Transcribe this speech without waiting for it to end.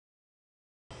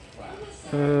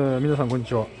皆さんこんに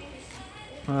ちは。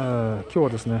今日は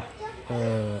ですね、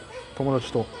友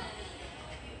達と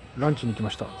ランチに来ま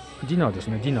した。ディナーです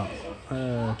ね、ディナー。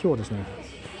今日はですね、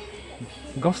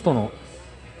ガストの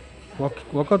若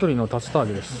鶏の竜田揚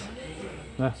げです。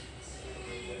ね、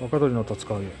若鶏の竜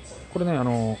田揚げ。これね、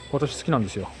私好きなんで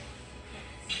すよ。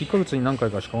1ヶ月に何回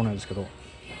かしか買わないですけど、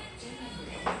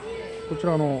こち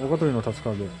ら若鶏の竜田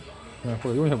揚げ、こ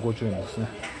れ450円ですね。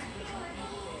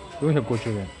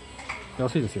450円。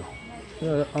安いですよ。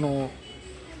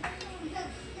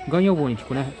眼予防に効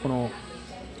くね、この、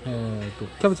キ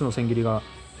ャベツの千切りが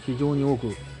非常に多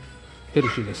くヘル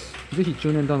シーです。ぜひ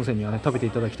中年男性にはね、食べてい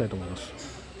ただきたいと思います。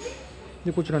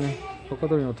で、こちらね、若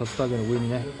鶏の竜田揚げの上に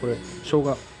ね、これ、生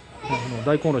姜、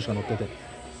大根おろしが乗ってて、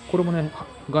これもね、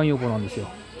眼予防なんですよ。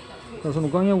だからその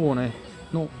眼予防ね、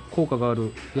の効果があ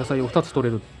る野菜を2つ取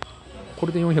れる。こ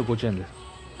れで450円です。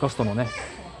ガストのね、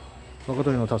若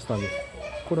鶏の竜田揚げ。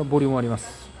これはボリュームありま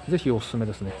す。ぜひおすすめ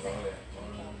ですね。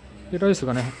で、ライス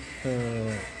がね、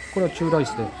これは中ライ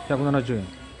スで170円。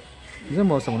全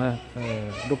部合わせてもね、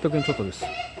600円ちょっとです。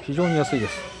非常に安いで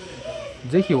す。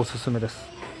ぜひおすすめです。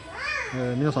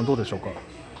皆さんどうでしょうか。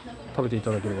食べてい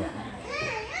ただければ。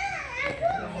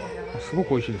すごく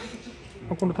美味しいです。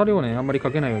このタレをね、あんまり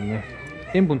かけないようにね、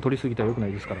塩分取りすぎたら良くな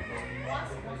いですから。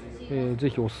ぜ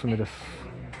ひおすすめです。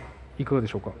いかがで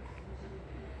しょうか。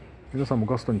皆さんも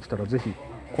ガストに来たらぜひ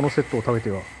このセットを食べ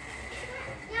ては。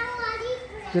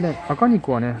でね、赤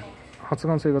肉はね、発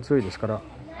がん性が強いですから、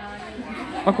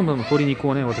あくまでも鶏肉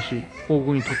をね、私、大食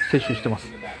いに摂取してます。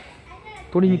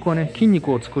鶏肉はね、筋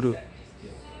肉を作る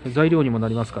材料にもな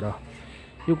りますから、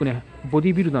よくね、ボ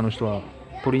ディビルダーの人は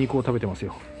鶏肉を食べてます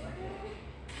よ。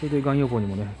それでがん予防に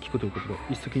もね、効くということで、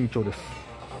一石二鳥です。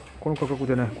この価格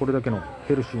でね、これだけの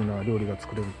ヘルシーな料理が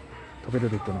作れる、食べれ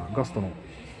るっていうのはガスト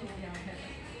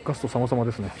様々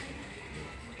ですね。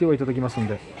ではいただきますん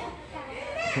で、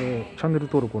チャンネル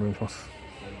登録お願いします。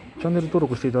チャンネル登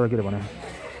録していただければね、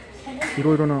い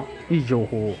ろいろないい情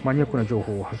報、マニアックな情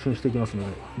報を発信していきますの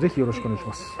で、ぜひよろしくお願いし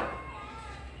ます。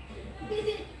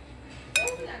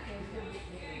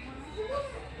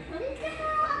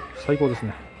最高です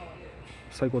ね。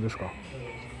最高ですか。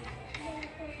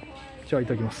じゃあい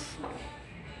ただきます。